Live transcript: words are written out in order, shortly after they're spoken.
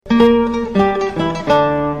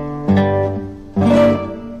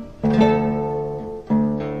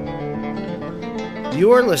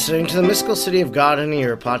listening to the Mystical City of God in a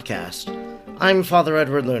Year podcast. I'm Father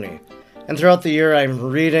Edward Looney, and throughout the year I'm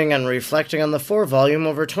reading and reflecting on the 4-volume,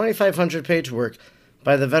 over 2,500-page work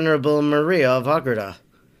by the Venerable Maria of Agreda.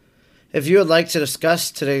 If you would like to discuss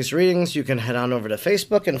today's readings, you can head on over to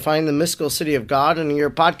Facebook and find the Mystical City of God in a Year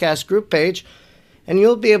podcast group page, and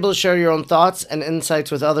you'll be able to share your own thoughts and insights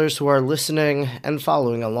with others who are listening and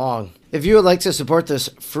following along. If you would like to support this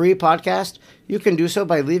free podcast, you can do so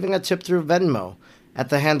by leaving a tip through Venmo at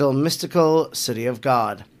the handle Mystical City of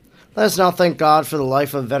God. Let us now thank God for the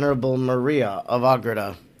life of Venerable Maria of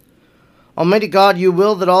Agreda. Almighty God, you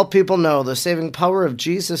will that all people know the saving power of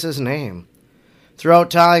Jesus' name. Throughout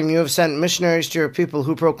time, you have sent missionaries to your people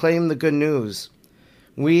who proclaim the good news.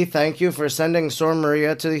 We thank you for sending Sor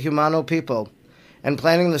Maria to the Humano people and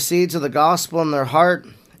planting the seeds of the gospel in their heart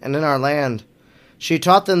and in our land. She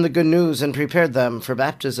taught them the good news and prepared them for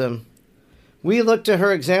baptism. We look to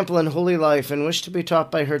her example in holy life and wish to be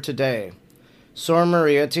taught by her today. Sor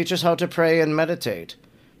Maria, teach us how to pray and meditate.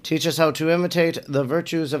 Teach us how to imitate the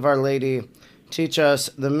virtues of Our Lady. Teach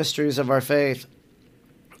us the mysteries of our faith.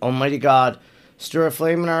 Almighty God, stir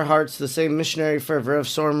aflame in our hearts the same missionary fervor of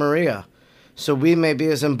Sor Maria, so we may be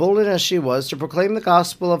as emboldened as she was to proclaim the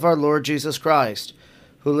gospel of our Lord Jesus Christ,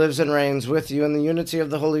 who lives and reigns with you in the unity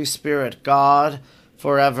of the Holy Spirit, God,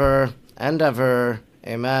 forever and ever.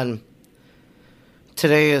 Amen.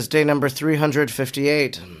 Today is day number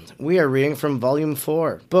 358. We are reading from Volume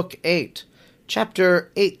 4, Book 8,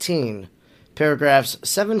 Chapter 18, paragraphs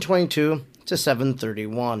 722 to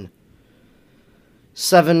 731.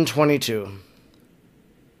 722.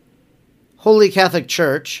 Holy Catholic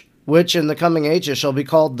Church, which in the coming ages shall be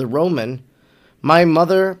called the Roman, my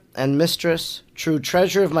mother and mistress, true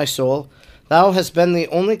treasure of my soul, thou hast been the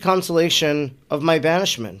only consolation of my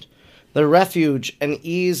banishment, the refuge and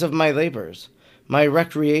ease of my labors, my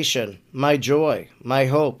recreation, my joy, my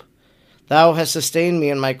hope. Thou hast sustained me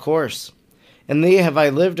in my course. In thee have I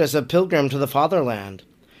lived as a pilgrim to the fatherland,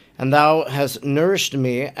 and thou hast nourished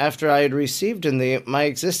me after I had received in thee my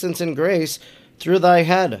existence and grace through thy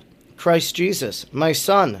head, Christ Jesus, my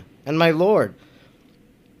Son and my Lord.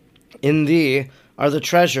 In thee are the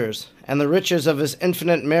treasures and the riches of his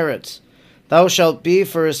infinite merits. Thou shalt be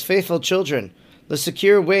for his faithful children the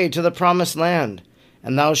secure way to the promised land,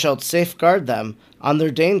 and thou shalt safeguard them on their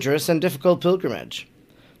dangerous and difficult pilgrimage.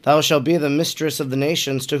 Thou shalt be the mistress of the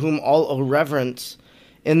nations to whom all owe reverence.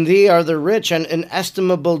 In thee are the rich and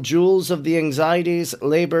inestimable jewels of the anxieties,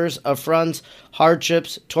 labors, affronts,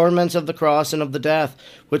 hardships, torments of the cross and of the death,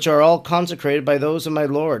 which are all consecrated by those of my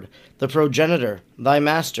Lord, the progenitor, thy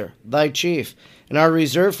master, thy chief, and are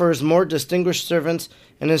reserved for his more distinguished servants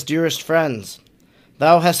and his dearest friends.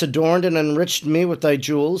 Thou hast adorned and enriched me with thy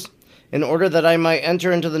jewels, in order that I might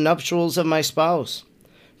enter into the nuptials of my spouse.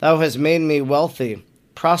 Thou hast made me wealthy,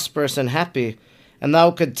 prosperous, and happy, and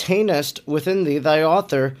thou containest within thee thy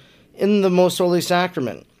author in the most holy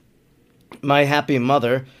sacrament. My happy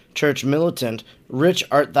mother, church militant, rich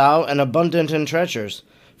art thou and abundant in treasures.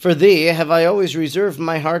 For thee have I always reserved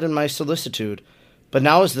my heart and my solicitude. But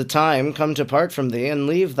now is the time come to part from thee and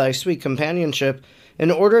leave thy sweet companionship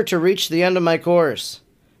in order to reach the end of my course.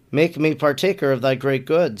 Make me partaker of thy great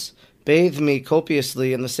goods. Bathe me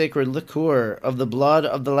copiously in the sacred liquor of the blood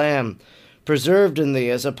of the Lamb, preserved in thee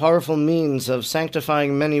as a powerful means of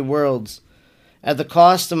sanctifying many worlds. At the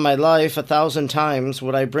cost of my life 1,000 times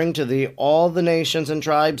would I bring to thee all the nations and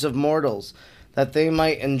tribes of mortals, that they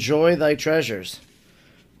might enjoy thy treasures.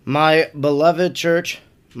 My beloved Church,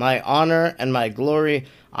 my honor and my glory,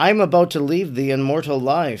 I am about to leave thee in mortal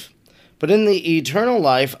life. But in the eternal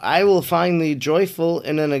life I will find thee joyful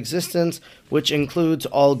in an existence which includes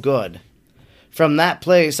all good. From that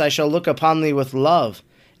place I shall look upon thee with love,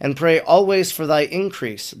 and pray always for thy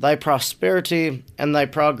increase, thy prosperity, and thy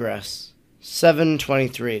progress.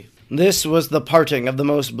 723. This was the parting of the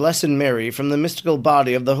Most Blessed Mary from the mystical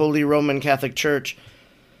body of the Holy Roman Catholic Church,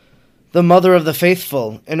 the Mother of the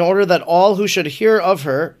Faithful, in order that all who should hear of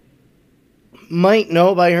her might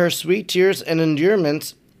know by her sweet tears and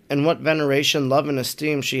endurements in what veneration, love, and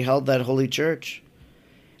esteem she held that holy church.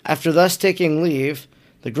 After thus taking leave,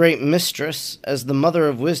 the great mistress, as the mother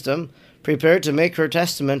of wisdom, prepared to make her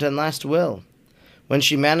testament and last will. When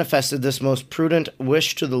she manifested this most prudent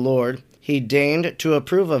wish to the Lord, he deigned to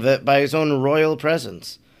approve of it by his own royal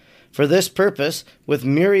presence. For this purpose, with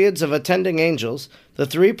myriads of attending angels, the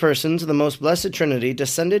three persons of the most blessed Trinity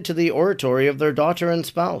descended to the oratory of their daughter and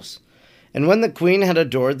spouse. And when the queen had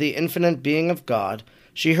adored the infinite being of God,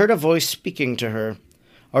 she heard a voice speaking to her,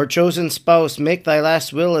 Our chosen spouse, make thy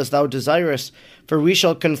last will as thou desirest, for we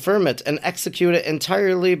shall confirm it and execute it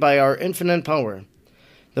entirely by our infinite power.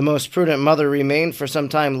 The most prudent mother remained for some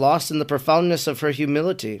time lost in the profoundness of her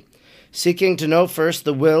humility, seeking to know first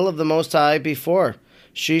the will of the Most High before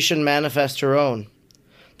she should manifest her own.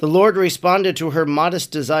 The Lord responded to her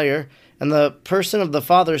modest desire, and the person of the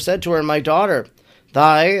Father said to her, "My daughter,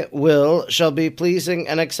 thy will shall be pleasing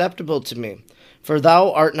and acceptable to me, for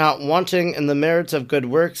thou art not wanting in the merits of good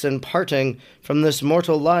works in parting from this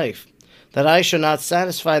mortal life, that I should not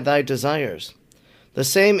satisfy thy desires." The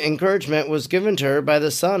same encouragement was given to her by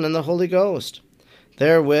the Son and the Holy Ghost.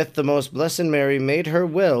 Therewith the most blessed Mary made her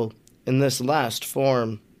will in this last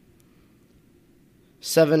form.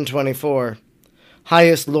 724.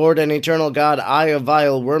 Highest Lord and eternal God, I, a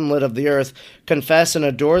vile wormlet of the earth, confess and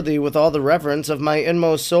adore thee with all the reverence of my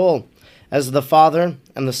inmost soul, as the Father,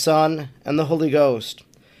 and the Son, and the Holy Ghost.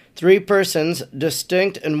 Three persons,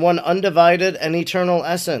 distinct in one undivided and eternal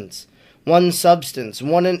essence, one substance,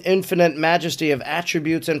 one in infinite majesty of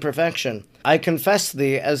attributes and perfection. I confess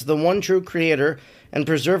thee as the one true Creator and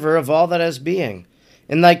Preserver of all that is being.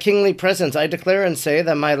 In thy kingly presence I declare and say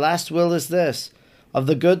that my last will is this: of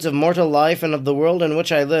the goods of mortal life and of the world in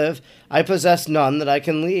which I live, I possess none that I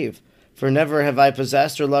can leave. For never have I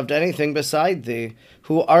possessed or loved anything beside thee,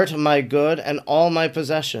 who art my good and all my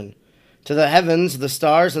possession. To the heavens, the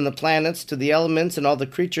stars, and the planets, to the elements and all the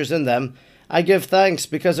creatures in them, I give thanks,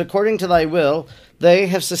 because according to thy will they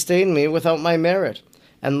have sustained me without my merit.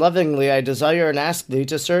 And lovingly I desire and ask thee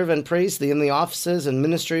to serve and praise thee in the offices and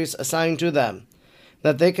ministries assigned to them,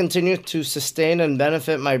 that they continue to sustain and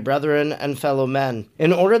benefit my brethren and fellow men.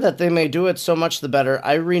 In order that they may do it so much the better,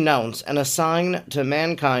 I renounce and assign to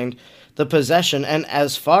mankind the possession and,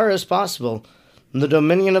 as far as possible, the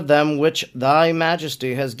dominion of them which thy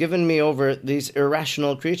majesty has given me over these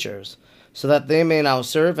irrational creatures, so that they may now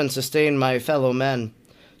serve and sustain my fellow men.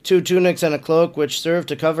 2 tunics and a cloak which serve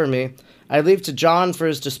to cover me, I leave to John for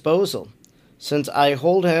his disposal, since I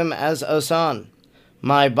hold him as a son.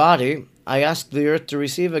 My body I ask the earth to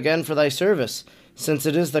receive again for thy service, since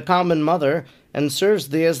it is the common mother, and serves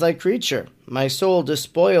thee as thy creature, my soul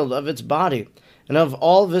despoiled of its body, and of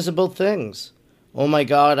all visible things. O my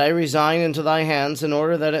God, I resign into thy hands, in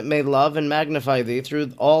order that it may love and magnify thee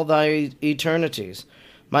through all thy eternities,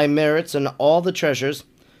 my merits and all the treasures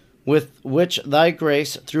with which thy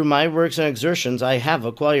grace, through my works and exertions, I have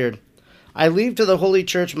acquired. I leave to the Holy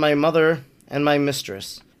Church my mother and my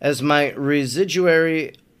mistress, as my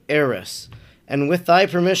residuary heiress, and with thy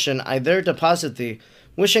permission I there deposit thee,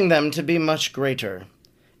 wishing them to be much greater.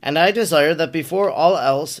 And I desire that before all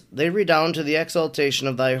else they redound to the exaltation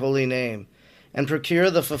of thy holy name, and procure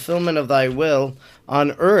the fulfillment of thy will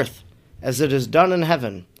on earth as it is done in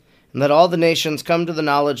heaven, and that all the nations come to the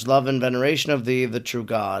knowledge, love, and veneration of thee, the true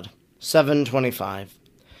God. 725.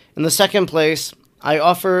 In the second place, I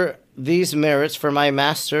offer these merits for my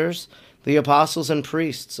masters, the apostles and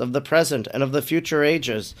priests of the present and of the future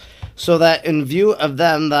ages, so that in view of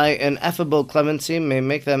them thy ineffable clemency may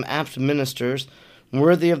make them apt ministers,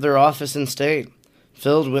 worthy of their office and state,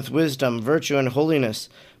 filled with wisdom, virtue, and holiness,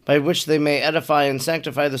 by which they may edify and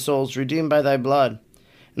sanctify the souls redeemed by thy blood.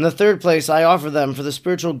 In the third place, I offer them for the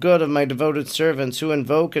spiritual good of my devoted servants who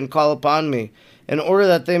invoke and call upon me, in order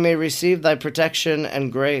that they may receive thy protection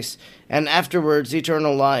and grace, and afterwards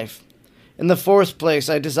eternal life. In the fourth place,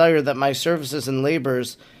 I desire that my services and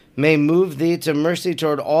labors may move thee to mercy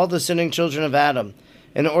toward all the sinning children of Adam,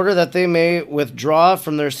 in order that they may withdraw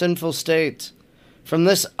from their sinful state. From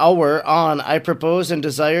this hour on, I propose and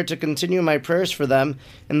desire to continue my prayers for them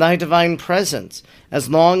in thy divine presence, as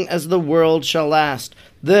long as the world shall last.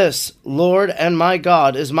 This, Lord and my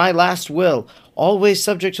God, is my last will, always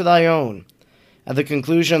subject to thy own. At the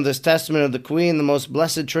conclusion of this testament of the Queen, the most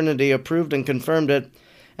blessed Trinity approved and confirmed it,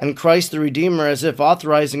 and Christ the Redeemer, as if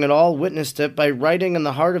authorizing it all, witnessed it by writing in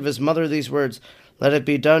the heart of his mother these words, "Let it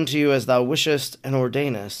be done to you as thou wishest and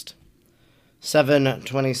ordainest."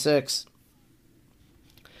 726.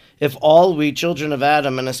 If all we children of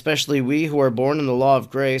Adam, and especially we who are born in the law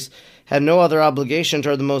of grace, had no other obligation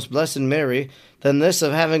toward the most blessed Mary than this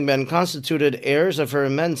of having been constituted heirs of her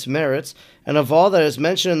immense merits, and of all that is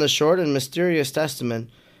mentioned in the short and mysterious testament,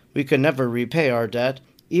 we could never repay our debt,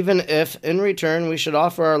 even if, in return, we should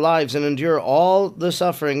offer our lives and endure all the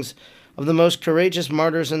sufferings of the most courageous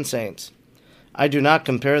martyrs and saints. I do not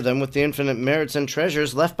compare them with the infinite merits and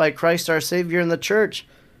treasures left by Christ our Savior in the Church,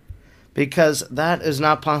 because that is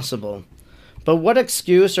not possible. But what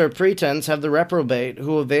excuse or pretense have the reprobate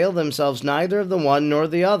who avail themselves neither of the one nor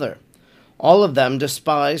the other? All of them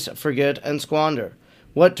despise, forget, and squander.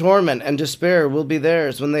 What torment and despair will be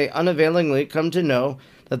theirs when they unavailingly come to know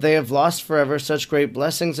that they have lost forever such great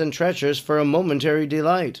blessings and treasures for a momentary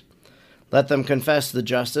delight? Let them confess the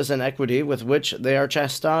justice and equity with which they are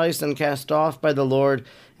chastised and cast off by the Lord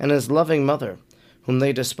and his loving mother, whom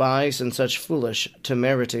they despise in such foolish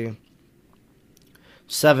temerity.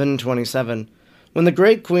 727. When the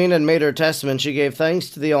great queen had made her testament, she gave thanks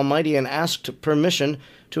to the Almighty and asked permission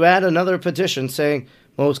to add another petition, saying,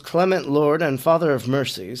 Most clement Lord and Father of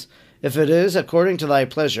mercies, if it is according to thy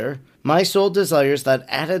pleasure, my soul desires that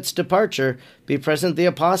at its departure be present the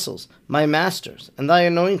apostles, my masters, and thy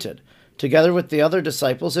anointed, together with the other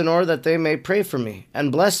disciples, in order that they may pray for me,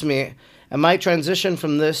 and bless me, and my transition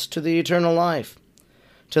from this to the eternal life.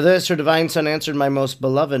 To this her divine Son answered, My most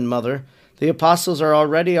beloved mother, the apostles are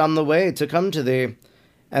already on the way to come to thee,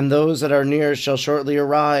 and those that are near shall shortly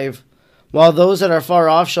arrive, while those that are far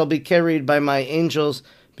off shall be carried by my angels,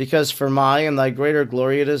 because for my and thy greater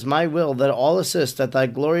glory it is my will that all assist at thy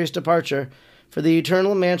glorious departure for the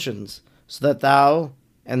eternal mansions, so that thou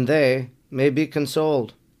and they may be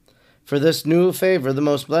consoled. For this new favor the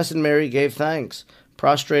most blessed Mary gave thanks,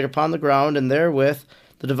 prostrate upon the ground, and therewith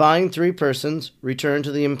the divine three persons returned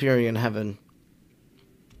to the empyrean heaven.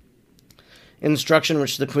 Instruction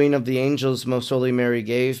which the Queen of the Angels, most holy Mary,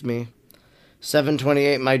 gave me.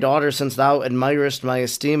 728. My daughter, since thou admirest my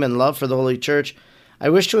esteem and love for the Holy Church, I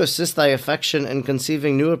wish to assist thy affection in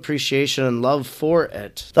conceiving new appreciation and love for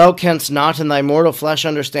it. Thou canst not in thy mortal flesh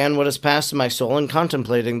understand what has passed in my soul in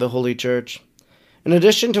contemplating the Holy Church. In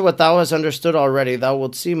addition to what thou hast understood already, thou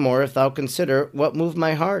wilt see more if thou consider what moved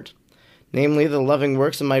my heart, namely the loving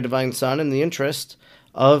works of my divine Son and the interest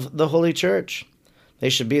of the Holy Church. They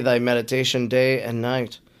should be thy meditation day and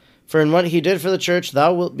night. For in what he did for the Church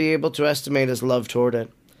thou wilt be able to estimate his love toward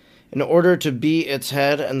it, in order to be its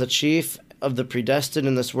head and the chief of the predestined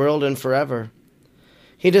in this world and forever.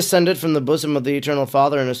 He descended from the bosom of the Eternal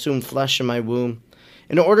Father and assumed flesh in my womb.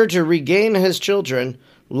 In order to regain his children,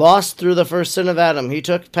 lost through the first sin of Adam, he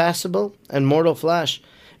took passible and mortal flesh,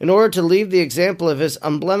 in order to leave the example of his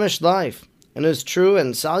unblemished life and his true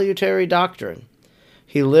and salutary doctrine.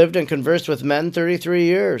 He lived and conversed with men 33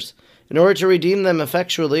 years, in order to redeem them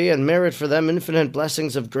effectually and merit for them infinite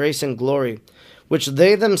blessings of grace and glory, which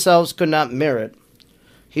they themselves could not merit.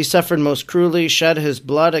 He suffered most cruelly, shed his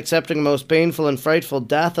blood, accepting most painful and frightful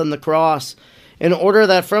death on the cross, in order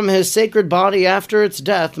that from his sacred body after its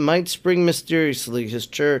death might spring mysteriously his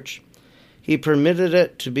church. He permitted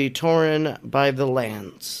it to be torn by the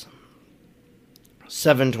lands.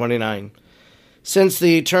 729. Since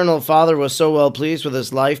the Eternal Father was so well pleased with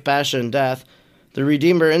his life, passion, and death, the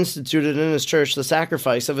Redeemer instituted in his church the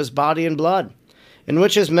sacrifice of his body and blood, in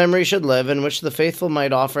which his memory should live, and which the faithful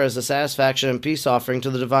might offer as a satisfaction and peace offering to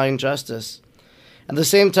the divine justice. At the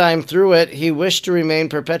same time, through it, he wished to remain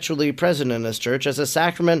perpetually present in his church as a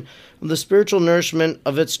sacrament of the spiritual nourishment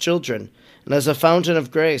of its children, and as a fountain of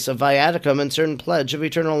grace, a viaticum and certain pledge of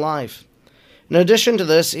eternal life. In addition to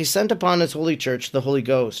this, he sent upon his holy church the Holy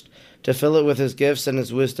Ghost, to fill it with his gifts and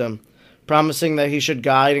his wisdom, promising that he should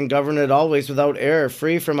guide and govern it always without error,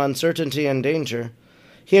 free from uncertainty and danger.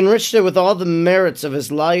 He enriched it with all the merits of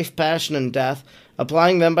his life, passion, and death,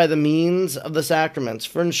 applying them by the means of the sacraments,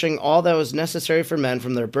 furnishing all that was necessary for men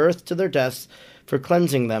from their birth to their deaths, for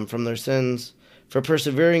cleansing them from their sins, for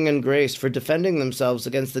persevering in grace, for defending themselves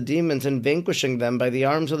against the demons and vanquishing them by the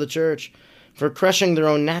arms of the Church, for crushing their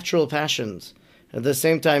own natural passions. At the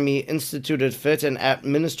same time, he instituted fit and apt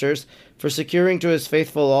ministers for securing to his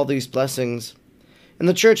faithful all these blessings. In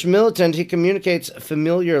the Church militant, he communicates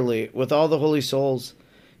familiarly with all the holy souls.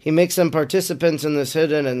 He makes them participants in this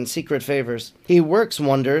hidden and secret favors. He works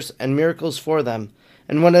wonders and miracles for them,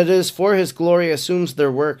 and when it is for his glory, assumes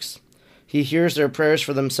their works. He hears their prayers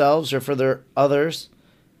for themselves or for their others,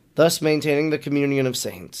 thus maintaining the communion of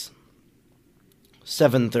saints.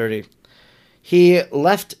 730. He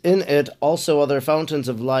left in it also other fountains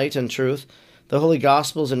of light and truth, the holy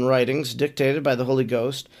Gospels and writings dictated by the Holy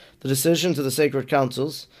Ghost, the decisions of the sacred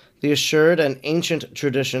councils, the assured and ancient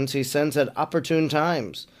traditions he sends at opportune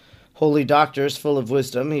times. Holy doctors full of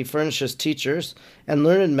wisdom, he furnishes teachers and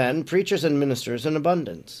learned men, preachers and ministers in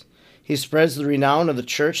abundance. He spreads the renown of the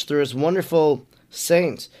Church through his wonderful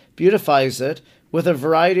saints, beautifies it with a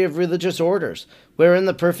variety of religious orders, wherein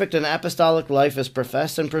the perfect and apostolic life is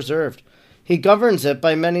professed and preserved. He governs it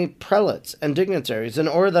by many prelates and dignitaries, in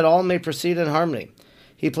order that all may proceed in harmony.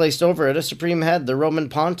 He placed over it a supreme head, the Roman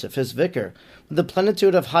pontiff, his vicar, with the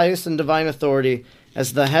plenitude of highest and divine authority,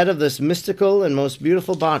 as the head of this mystical and most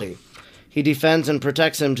beautiful body. He defends and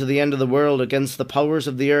protects him to the end of the world against the powers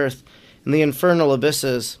of the earth and the infernal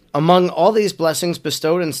abysses. Among all these blessings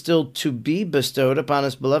bestowed and still to be bestowed upon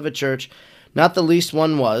his beloved Church, not the least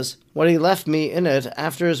one was what he left me in it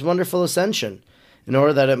after his wonderful ascension, in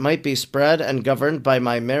order that it might be spread and governed by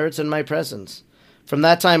my merits and my presence. From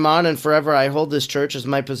that time on and forever I hold this church as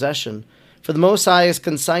my possession, for the Most High has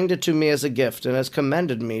consigned it to me as a gift, and has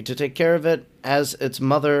commended me to take care of it as its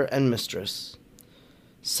mother and mistress.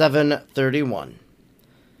 7:31.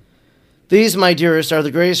 These, my dearest, are the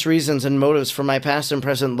greatest reasons and motives for my past and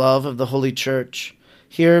present love of the Holy Church,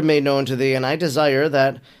 here made known to thee, and I desire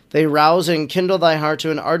that they rouse and kindle thy heart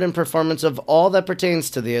to an ardent performance of all that pertains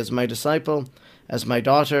to thee as my disciple, as my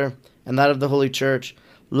daughter, and that of the Holy Church.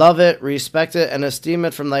 Love it, respect it, and esteem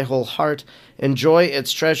it from thy whole heart. Enjoy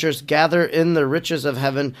its treasures, gather in the riches of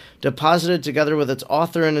heaven, deposited together with its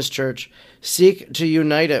author and his church. Seek to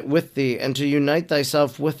unite it with thee, and to unite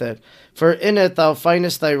thyself with it. For in it thou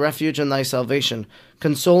findest thy refuge and thy salvation,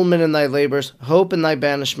 consolement in thy labors, hope in thy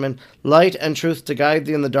banishment, light and truth to guide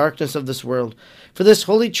thee in the darkness of this world. For this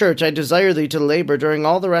holy church I desire thee to labor during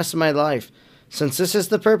all the rest of my life, since this is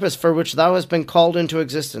the purpose for which thou hast been called into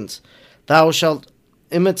existence. Thou shalt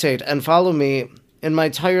imitate and follow me in my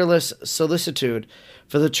tireless solicitude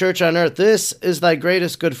for the church on earth. This is thy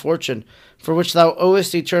greatest good fortune, for which thou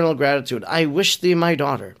owest eternal gratitude. I wish thee, my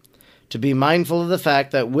daughter, to be mindful of the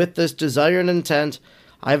fact that with this desire and intent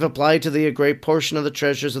I have applied to thee a great portion of the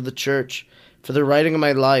treasures of the church for the writing of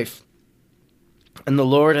my life, and the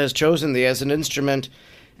Lord has chosen thee as an instrument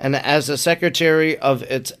and as a secretary of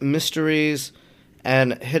its mysteries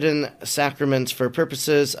and hidden sacraments for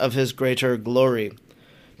purposes of his greater glory.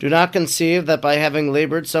 Do not conceive that by having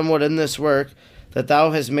labored somewhat in this work, that thou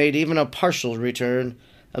hast made even a partial return,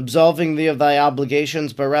 absolving thee of thy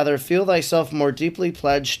obligations, but rather feel thyself more deeply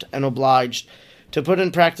pledged and obliged to put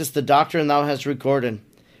in practice the doctrine thou hast recorded.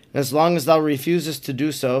 And as long as thou refusest to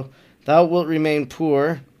do so, thou wilt remain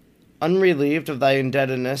poor, unrelieved of thy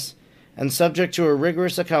indebtedness, and subject to a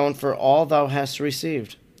rigorous account for all thou hast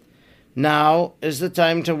received. Now is the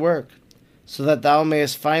time to work, so that thou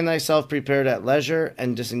mayest find thyself prepared at leisure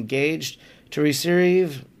and disengaged to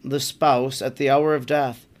receive the spouse at the hour of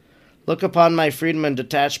death. Look upon my freedom and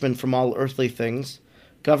detachment from all earthly things.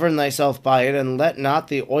 Govern thyself by it, and let not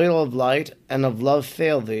the oil of light and of love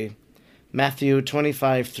fail thee. Matthew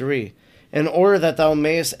 25:3. In order that thou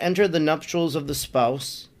mayest enter the nuptials of the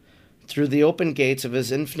spouse through the open gates of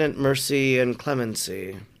his infinite mercy and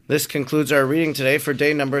clemency. This concludes our reading today for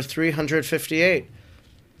day number 358.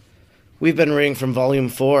 We've been reading from Volume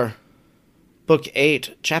 4, Book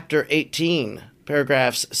 8, Chapter 18,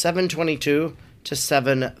 paragraphs 722 to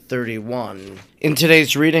 731. In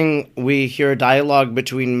today's reading, we hear a dialogue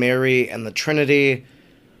between Mary and the Trinity,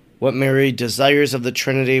 what Mary desires of the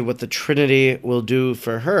Trinity, what the Trinity will do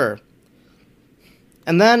for her.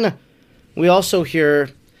 And then we also hear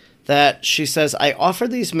that she says, I offer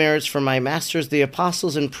these merits for my masters, the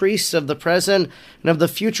apostles and priests of the present and of the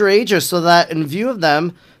future ages, so that in view of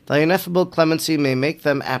them, thy ineffable clemency may make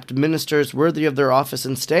them apt ministers worthy of their office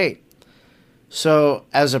and state. So,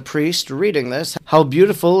 as a priest reading this, how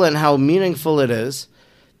beautiful and how meaningful it is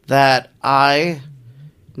that I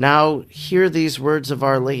now hear these words of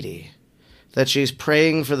Our Lady, that she's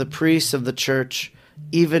praying for the priests of the church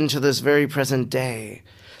even to this very present day,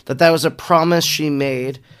 that was a promise she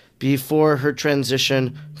made before her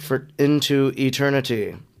transition into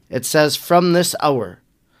eternity. It says, from this hour,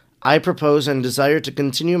 I propose and desire to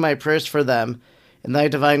continue my prayers for them in thy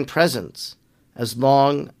divine presence, as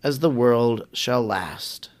long as the world shall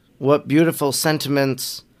last. What beautiful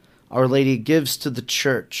sentiments Our Lady gives to the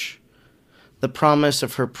church, the promise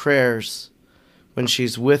of her prayers when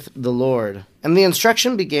she's with the Lord. And the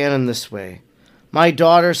instruction began in this way. My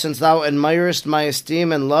daughter, since thou admirest my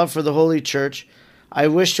esteem and love for the Holy Church, I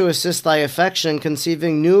wish to assist thy affection in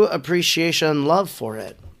conceiving new appreciation and love for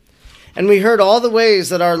it. And we heard all the ways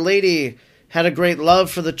that Our Lady had a great love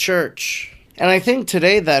for the church. And I think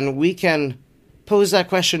today then we can pose that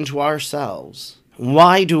question to ourselves.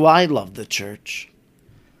 Why do I love the church?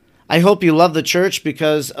 I hope you love the church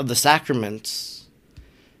because of the sacraments.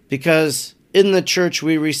 Because in the church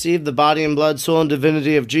we receive the body and blood, soul, and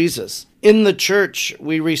divinity of Jesus. In the church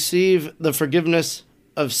we receive the forgiveness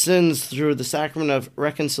of sins through the sacrament of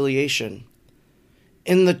reconciliation.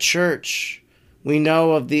 In the church we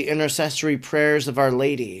know of the intercessory prayers of Our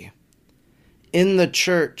Lady. In the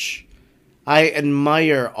church I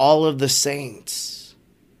admire all of the saints.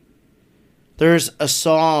 There's a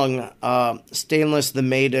song, Stainless the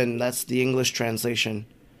Maiden, that's the English translation.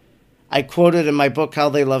 I quoted in my book, How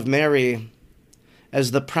They Love Mary,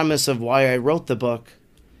 as the premise of why I wrote the book.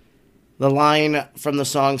 The line from the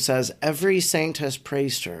song says, every saint has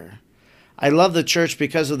praised her. I love the church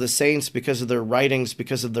because of the saints, because of their writings,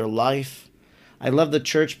 because of their life. I love the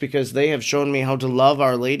church because they have shown me how to love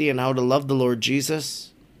Our Lady and how to love the Lord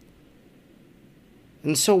Jesus.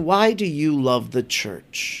 And so why do you love the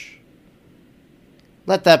church?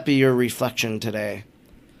 Let that be your reflection today.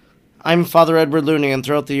 I'm Father Edward Looney, and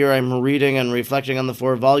throughout the year I'm reading and reflecting on the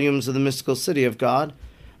 4 volumes of the Mystical City of God.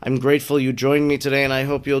 I'm grateful you joined me today, and I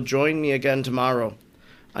hope you'll join me again tomorrow.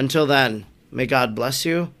 Until then, may God bless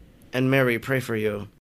you, and Mary pray for you.